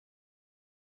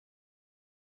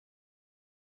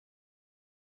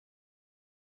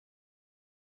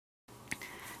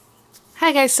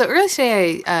Hi guys, so earlier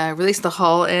today I released the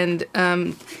haul, and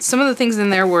some of the things in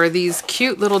there were these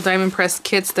cute little diamond press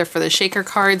kits. They're for the shaker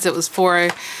cards. It was for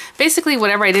basically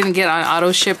whatever I didn't get on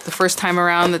Autoship the first time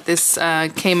around that this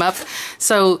came up.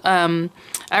 So I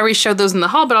already showed those in the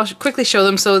haul, but I'll quickly show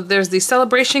them. So there's the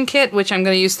Celebration kit, which I'm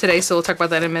going to use today, so we'll talk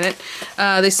about that in a minute.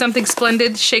 The Something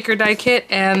Splendid shaker die kit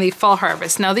and the Fall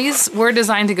Harvest. Now these were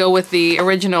designed to go with the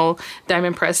original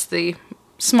diamond press, the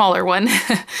smaller one.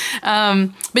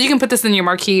 But you can put this in your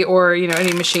marquee or, you know,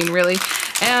 any machine really.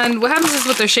 And what happens is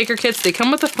with their shaker kits, they come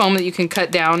with the foam that you can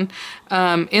cut down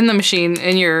in the machine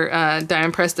in your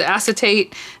diamond press. The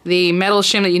acetate, the metal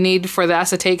shim that you need for the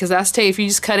acetate, because acetate, if you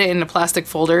just cut it in a plastic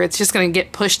folder, it's just going to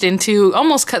get pushed into,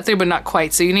 almost cut through but not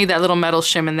quite. So you need that little metal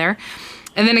shim in there.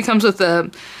 And then it comes with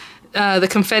the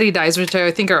confetti dies, which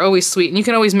I think are always sweet, and you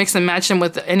can always mix and match them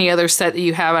with any other set that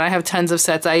you have, and I have tons of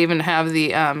sets. I even have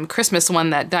the Christmas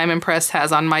one that Diamond Press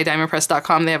has on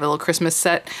mydiamondpress.com. They have a little Christmas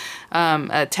set,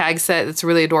 a tag set that's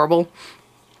really adorable,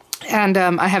 and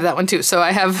I have that one too. So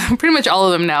I have pretty much all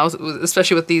of them now,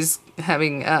 especially with these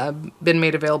having been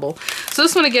made available. So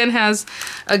this one again has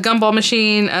a gumball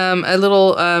machine, a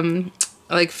little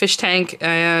like fish tank,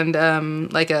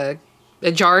 and like a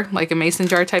jar, like a mason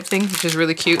jar type thing, which is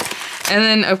really cute. And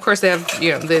then of course they have, you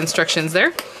know, the instructions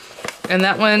there. And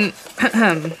that one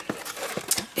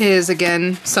is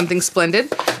again Something Splendid.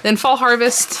 Then Fall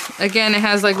Harvest, again, it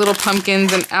has like little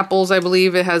pumpkins and apples, I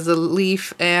believe. It has a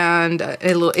leaf and a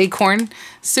little acorn.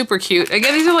 Super cute.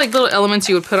 Again, these are like little elements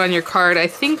you would put on your card. I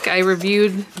think I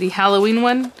reviewed the Halloween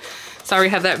one, so I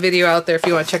already have that video out there if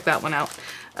you want to check that one out.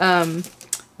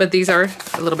 But these are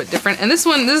a little bit different. And this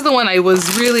is the one I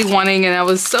was really wanting, and I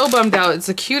was so bummed out. It's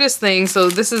the cutest thing. So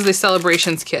this is the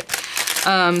Celebrations kit.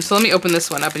 So let me open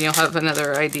this one up and you'll have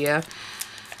another idea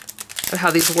of how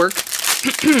these work.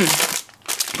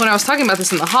 When I was talking about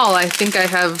this in the haul, I think I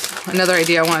have another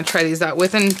idea I want to try these out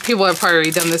with. And people have probably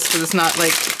already done this because it's not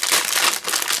like,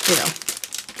 you know,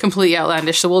 completely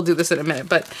outlandish. So we'll do this in a minute.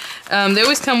 But they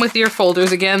always come with your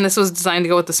folders. Again, this was designed to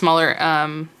go with the smaller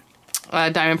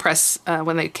diamond press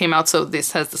when they came out, so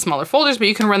this has the smaller folders, but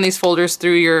you can run these folders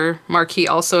through your marquee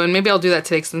also, and maybe I'll do that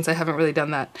today since I haven't really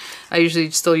done that. I usually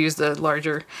still use the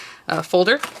larger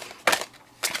folder.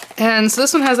 And so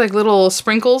this one has like little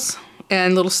sprinkles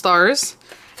and little stars,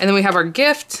 and then we have our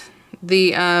gift,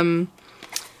 the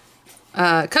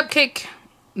cupcake,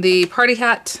 the party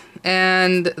hat,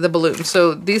 and the balloon.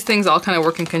 So these things all kind of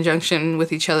work in conjunction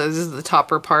with each other. This is the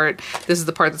topper part. This is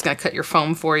the part that's going to cut your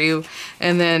foam for you.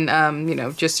 And then, you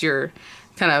know, just your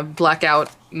kind of black out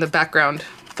the background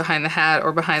behind the hat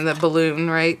or behind the balloon,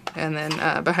 right? And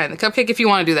then behind the cupcake, if you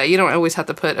want to do that. You don't always have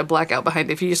to put a blackout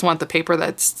behind it. If you just want the paper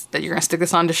that you're going to stick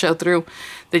this on to show through,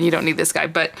 then you don't need this guy.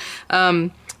 But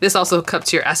this also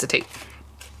cups your acetate.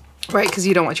 Right, because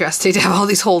you don't want your acetate to have all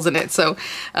these holes in it. So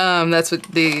that's what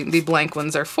the blank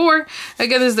ones are for.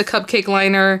 Again, this is the cupcake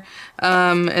liner.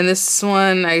 And this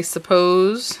one, I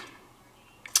suppose...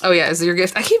 Oh yeah, is your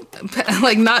gift. I keep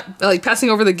like not like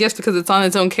passing over the gift because it's on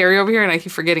its own carry over here and I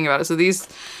keep forgetting about it. So these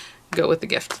go with the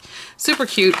gift. Super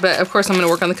cute, but of course I'm going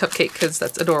to work on the cupcake because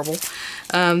that's adorable.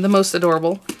 The most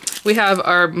adorable. We have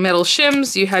our metal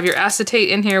shims. You have your acetate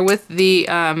in here with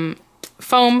the...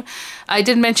 foam. I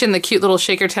did mention the cute little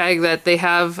shaker tag that they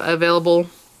have available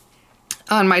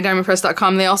on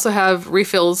mydiamondpress.com. They also have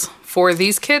refills for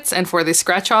these kits and for the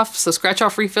scratch off. So scratch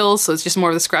off refills, so it's just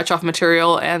more of the scratch off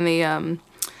material, and the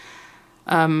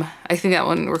I think that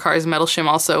one requires metal shim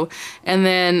also. And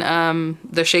then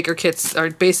the shaker kits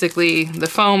are basically the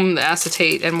foam, the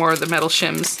acetate, and more of the metal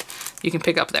shims you can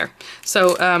pick up there.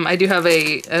 So I do have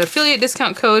an affiliate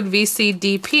discount code,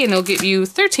 VCDP, and it'll give you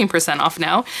 13% off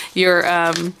now your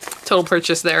total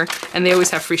purchase there. And they always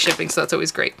have free shipping, so that's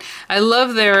always great. I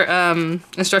love their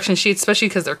instruction sheets, especially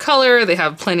because they're color. They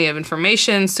have plenty of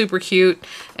information, super cute.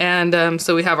 And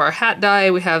so we have our hat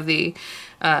die, we have the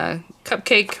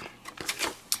cupcake,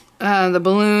 the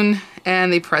balloon,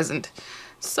 and the present.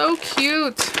 So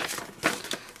cute.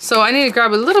 So I need to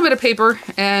grab a little bit of paper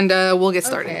and we'll get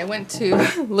started. Okay, I went to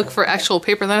look for actual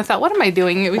paper, then I thought, what am I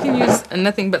doing? We can use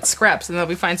nothing but scraps and that'll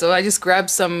be fine. So I just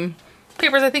grabbed some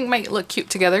papers I think might look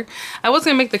cute together. I was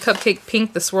going to make the cupcake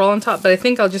pink, the swirl on top, but I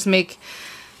think I'll just make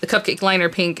the cupcake liner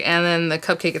pink and then the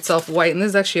cupcake itself white. And this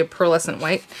is actually a pearlescent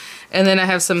white. And then I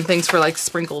have some things for like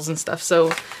sprinkles and stuff.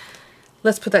 So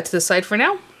let's put that to the side for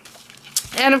now.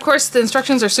 And of course the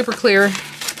instructions are super clear.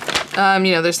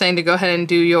 You know, they're saying to go ahead and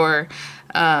do your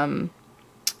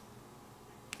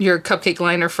cupcake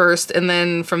liner first, and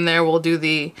then from there we'll do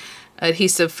the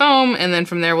adhesive foam, and then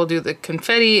from there we'll do the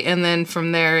confetti, and then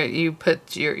from there you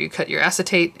cut your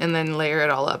acetate and then layer it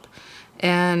all up.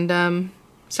 And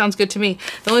sounds good to me.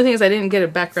 The only thing is I didn't get a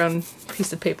background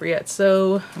piece of paper yet,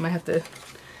 so I might have to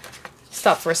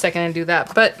stop for a second and do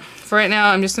that. But for right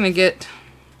now, I'm just going to get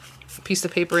a piece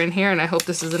of paper in here, and I hope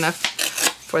this is enough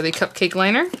for the cupcake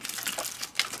liner.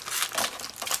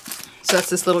 So that's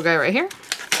this little guy right here.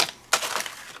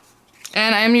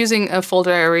 And I am using a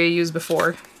folder I already used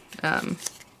before,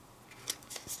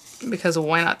 because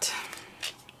why not?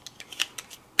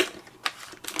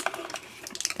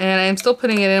 And I'm still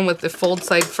putting it in with the fold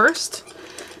side first.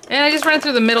 And I just run it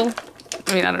through the middle.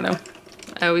 I mean, I don't know.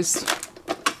 I always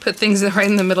put things right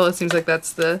in the middle. It seems like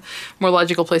that's the more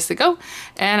logical place to go.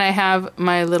 And I have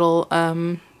my little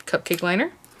cupcake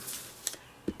liner.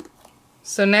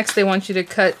 So next they want you to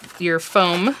cut your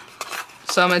foam.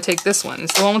 So I'm going to take this one.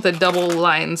 It's the one with the double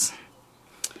lines.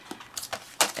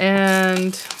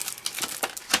 And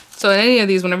so in any of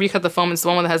these, whenever you cut the foam, it's the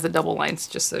one that has the double lines,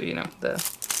 just so you know. The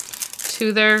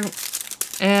two there.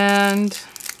 And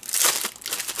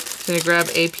I'm going to grab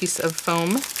a piece of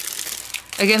foam.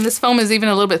 Again, this foam is even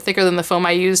a little bit thicker than the foam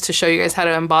I used to show you guys how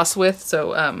to emboss with,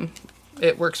 so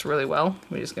it works really well.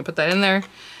 We're just going to put that in there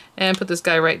and put this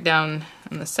guy right down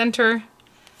in the center.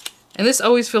 And this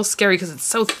always feels scary because it's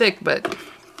so thick, but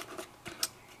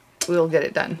we'll get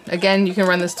it done. Again, you can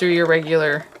run this through your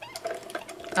regular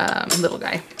little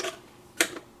guy.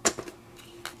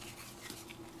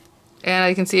 And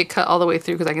I can see it cut all the way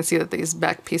through because I can see that these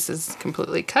back pieces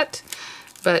completely cut.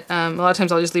 But a lot of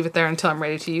times I'll just leave it there until I'm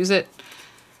ready to use it.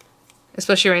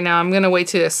 Especially right now, I'm going to wait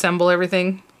to assemble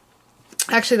everything.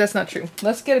 Actually, that's not true.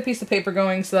 Let's get a piece of paper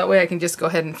going so that way I can just go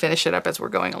ahead and finish it up as we're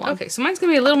going along. Okay, so mine's going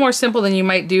to be a little more simple than you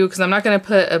might do because I'm not going to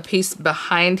put a piece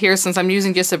behind here since I'm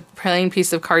using just a plain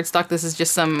piece of cardstock. This is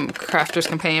just some Crafter's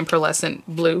Companion Pearlescent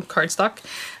blue cardstock.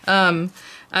 I'm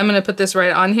going to put this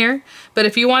right on here. But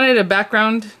if you wanted a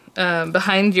background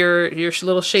behind your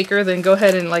little shaker, then go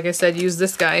ahead and, like I said, use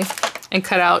this guy and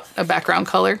cut out a background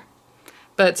color.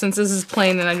 But since this is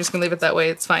plain and I'm just going to leave it that way,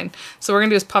 it's fine. So what we're going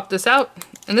to do is pop this out.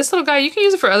 And this little guy, you can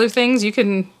use it for other things. You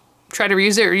can try to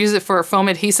reuse it or use it for foam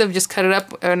adhesive. Just cut it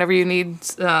up whenever you need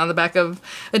on the back of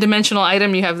a dimensional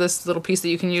item. You have this little piece that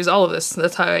you can use all of this.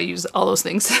 That's how I use all those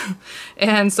things.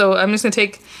 And so I'm just going to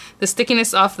take the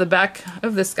stickiness off the back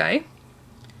of this guy.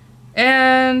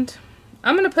 And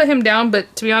I'm going to put him down,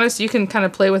 but to be honest, you can kind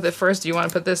of play with it first. You want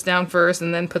to put this down first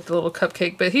and then put the little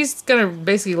cupcake, but he's going to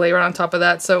basically lay right on top of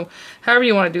that. So however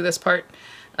you want to do this part.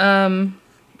 I'm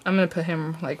going to put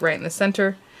him like right in the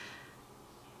center.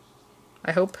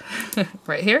 I hope.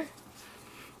 Right here.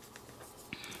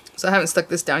 So I haven't stuck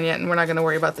this down yet, and we're not going to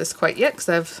worry about this quite yet because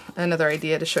I have another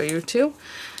idea to show you too.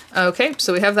 Okay,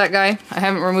 so we have that guy. I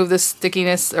haven't removed the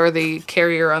stickiness or the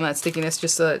carrier on that stickiness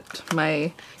just so that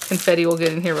my confetti will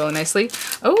get in here really nicely.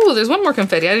 Oh, there's one more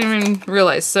confetti. I didn't even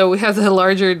realize. So we have the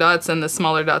larger dots and the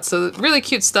smaller dots. So really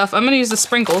cute stuff. I'm going to use the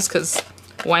sprinkles because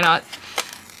why not?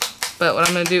 But what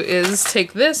I'm going to do is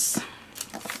take this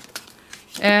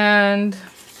and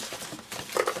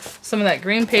some of that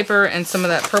green paper and some of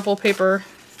that purple paper.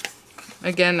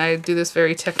 Again, I do this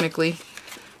very technically.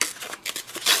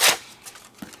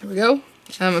 There we go.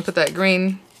 I'm going to put that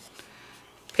green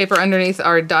paper underneath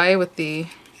our die with the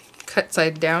cut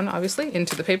side down, obviously,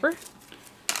 into the paper.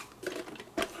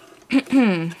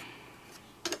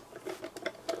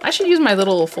 I should use my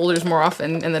little folders more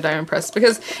often in the diamond press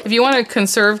because if you want to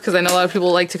conserve, because I know a lot of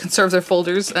people like to conserve their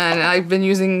folders, and I've been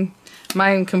using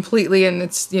mine completely and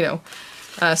it's, you know,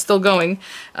 still going.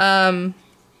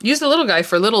 Use the little guy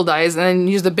for little dies and then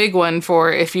use the big one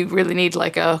for if you really need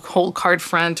like a whole card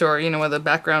front or, you know, with the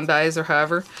background dies or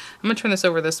however. I'm going to turn this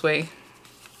over this way so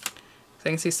I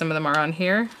can see some of them are on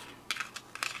here.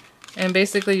 And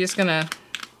basically just going to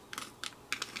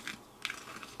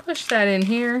push that in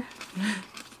here.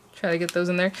 Try to get those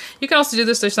in there. You can also do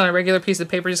this just on a regular piece of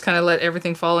paper. Just kind of let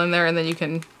everything fall in there and then you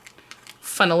can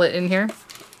funnel it in here.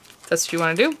 If that's what you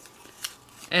want to do.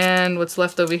 And what's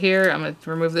left over here, I'm going to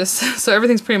remove this. So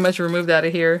everything's pretty much removed out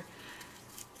of here.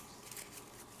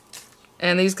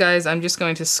 And these guys, I'm just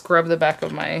going to scrub the back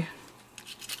of my...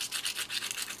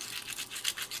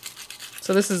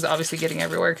 So this is obviously getting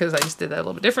everywhere because I just did that a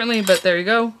little bit differently, but there you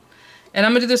go. And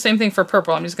I'm going to do the same thing for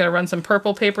purple. I'm just going to run some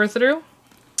purple paper through.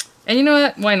 And you know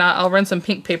what? Why not? I'll run some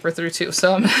pink paper through too.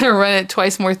 So I'm going to run it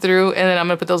twice more through, and then I'm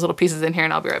going to put those little pieces in here,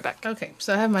 and I'll be right back. Okay,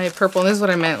 so I have my purple, and this is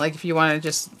what I meant. Like if you want to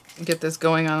just get this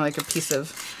going on like a piece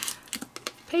of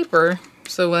paper,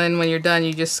 so when you're done,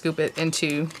 you just scoop it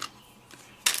into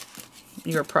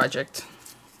your project.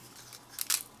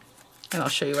 And I'll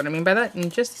show you what I mean by that in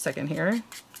just a second here.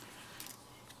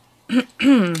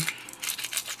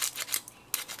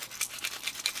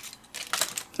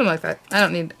 Something like that. I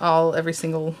don't need every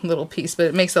single little piece, but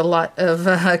it makes a lot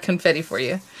of confetti for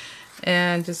you.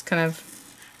 And just kind of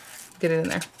get it in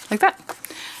there like that.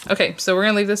 Okay, so we're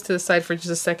gonna leave this to the side for just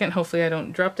a second. Hopefully I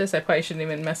don't drop this. I probably shouldn't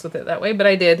even mess with it that way, but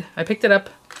I did. I picked it up.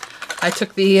 I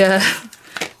took the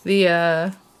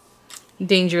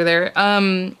danger there.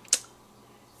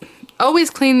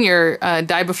 Always clean your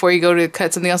die before you go to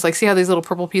cut something else. Like, see how these little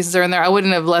purple pieces are in there? I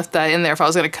wouldn't have left that in there if I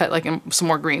was going to cut like some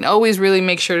more green. Always really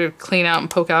make sure to clean out and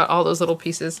poke out all those little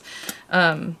pieces.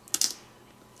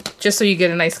 Just so you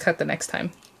get a nice cut the next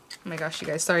time. Oh my gosh, you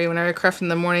guys, sorry. When I craft in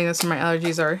the morning, that's when my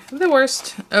allergies are the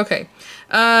worst. Okay.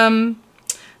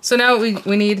 So now we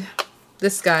need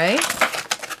this guy.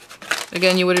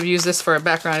 Again, you would have used this for a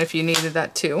background if you needed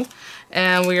that too.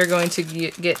 And we are going to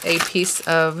get a piece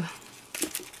of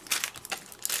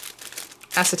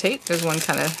acetate. There's one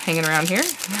kind of hanging around here.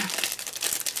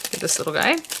 Get this little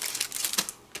guy.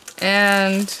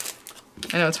 And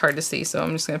I know it's hard to see, so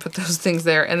I'm just going to put those things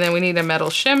there. And then we need a metal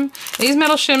shim. These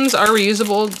metal shims are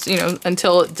reusable, you know,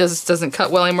 until it doesn't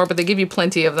cut well anymore, but they give you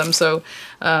plenty of them, so,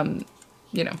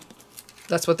 you know,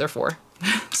 that's what they're for.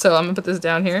 So I'm going to put this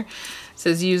down here. It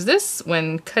says, use this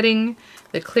when cutting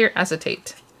the clear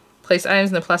acetate. Place items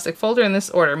in the plastic folder in this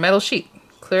order. Metal sheet,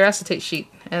 clear acetate sheet,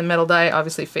 and metal die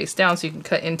obviously face down so you can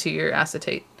cut into your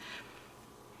acetate.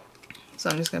 So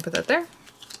I'm just going to put that there.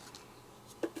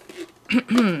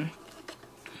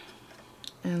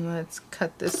 And let's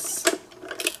cut this.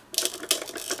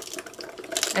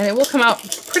 And it will come out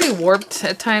pretty warped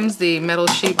at times, the metal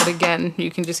sheet, but again,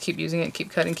 you can just keep using it, keep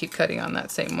cutting on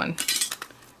that same one.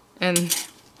 And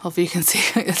hopefully you can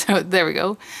see it. So there we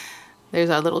go. There's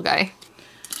our little guy.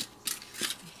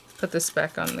 Put this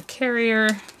back on the carrier.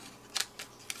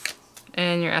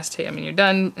 And your acetate, I mean, you're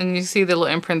done. And you see the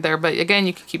little imprint there, but again,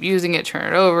 you can keep using it,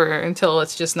 turn it over until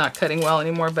it's just not cutting well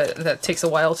anymore, but that takes a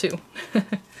while too.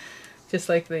 Just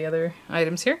like the other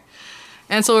items here.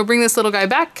 And so we'll bring this little guy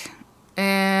back,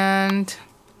 and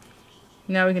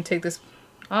now we can take this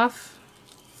off.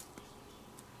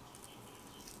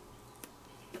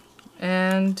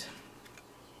 And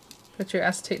put your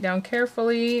acetate down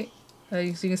carefully.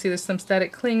 As you can see, there's some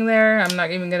static cling there. I'm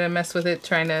not even going to mess with it,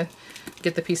 trying to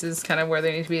get the pieces kind of where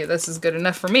they need to be. This is good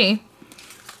enough for me.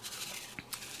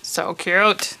 So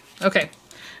cute. Okay.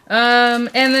 And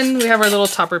then we have our little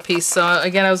topper piece. So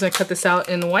again, I was going to cut this out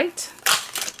in white.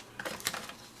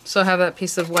 So I have that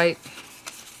piece of white.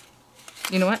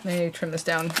 You know what? I need to trim this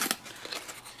down.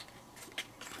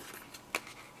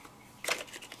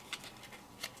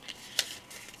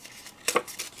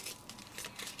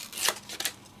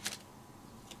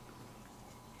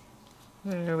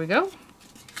 There we go.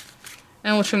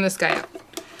 And we'll trim this guy out.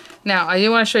 Now, I do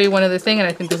want to show you one other thing, and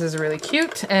I think this is really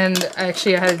cute. And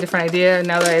actually, I had a different idea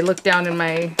now that I look down in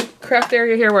my craft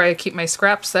area here where I keep my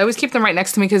scraps. I always keep them right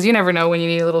next to me because you never know when you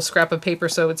need a little scrap of paper,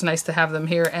 so it's nice to have them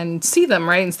here and see them,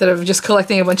 right? Instead of just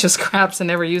collecting a bunch of scraps and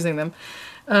never using them.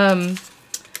 The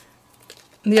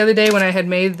other day when I had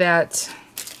made the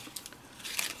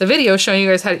video showing you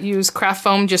guys how to use craft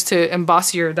foam just to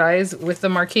emboss your dies with the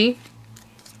marquee,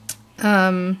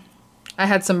 I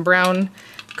had some brown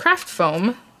craft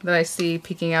foam that I see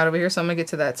peeking out over here, so I'm gonna get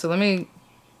to that. So let me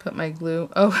put my glue.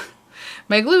 Oh,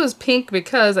 my glue is pink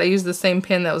because I used the same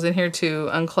pin that was in here to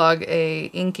unclog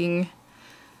a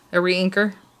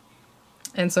re-inker.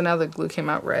 And so now the glue came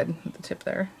out red at the tip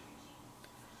there.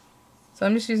 So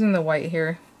I'm just using the white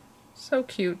here. So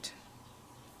cute.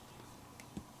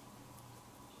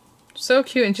 So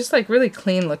cute and just like really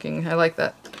clean looking. I like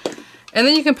that. And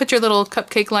then you can put your little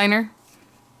cupcake liner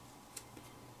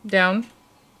down,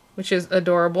 which is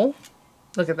adorable.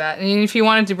 Look at that. And if you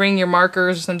wanted to bring your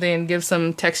markers or something and give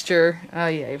some texture,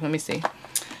 yeah, let me see.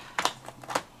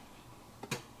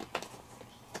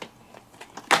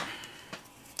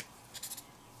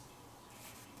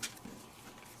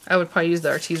 I would probably use the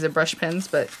Arteza brush pens,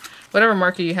 but whatever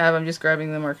marker you have, I'm just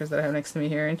grabbing the markers that I have next to me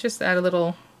here and just add a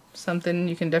little something.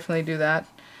 You can definitely do that.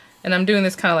 And I'm doing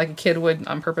this kind of like a kid would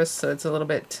on purpose, so it's a little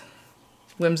bit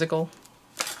whimsical.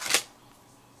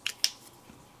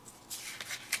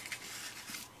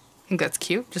 I think that's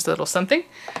cute, just a little something.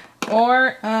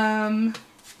 Or I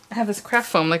have this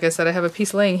craft foam, like I said, I have a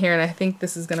piece laying here and I think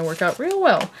this is gonna work out real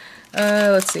well.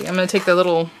 Let's see, I'm gonna take the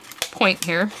little point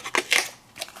here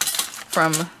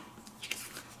from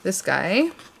this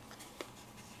guy.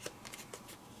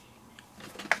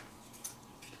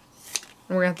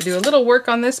 And we're gonna have to do a little work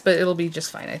on this, but it'll be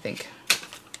just fine, I think.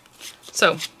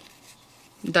 So,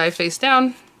 die face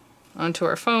down onto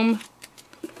our foam.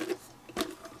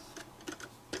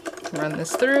 Run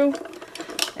this through.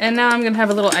 And now I'm going to have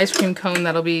a little ice cream cone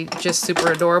that'll be just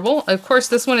super adorable. Of course,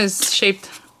 this one is shaped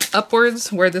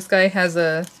upwards where this guy has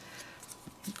a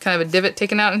kind of a divot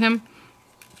taken out in him.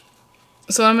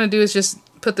 So what I'm going to do is just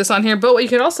put this on here. But what you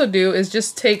could also do is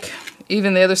just take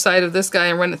even the other side of this guy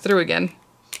and run it through again.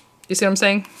 You see what I'm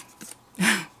saying?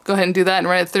 Go ahead and do that and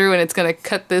run it through, and it's going to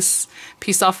cut this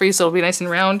piece off for you so it'll be nice and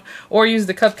round. Or use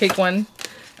the cupcake one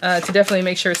to definitely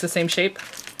make sure it's the same shape.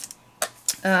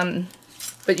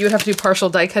 But you would have to do partial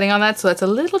die cutting on that, so that's a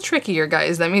little trickier,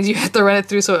 guys. That means you have to run it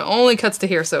through so it only cuts to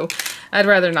here, so I'd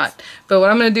rather not. But what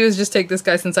I'm going to do is just take this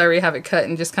guy, since I already have it cut,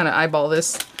 and just kind of eyeball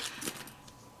this.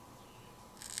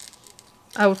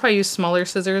 I would probably use smaller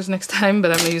scissors next time,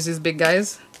 but I'm going to use these big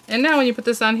guys. And now when you put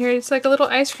this on here, it's like a little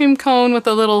ice cream cone with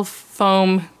a little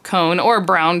foam cone, or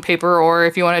brown paper, or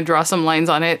if you want to draw some lines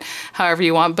on it, however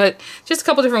you want. But just a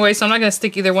couple different ways, so I'm not going to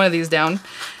stick either one of these down.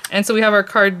 And so we have our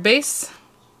card base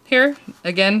here.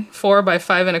 Again, 4 by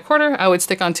 5 1/4. I would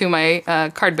stick onto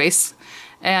my card base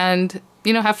and,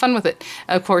 you know, have fun with it.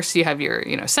 Of course, you have your,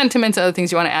 you know, sentiments, other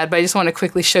things you want to add, but I just want to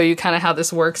quickly show you kind of how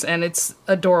this works, and it's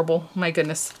adorable. My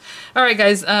goodness. All right,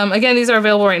 guys. Again, these are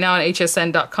available right now on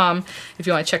hsn.com if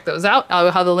you want to check those out.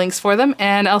 I'll have the links for them,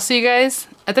 and I'll see you guys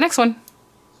at the next one.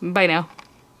 Bye now.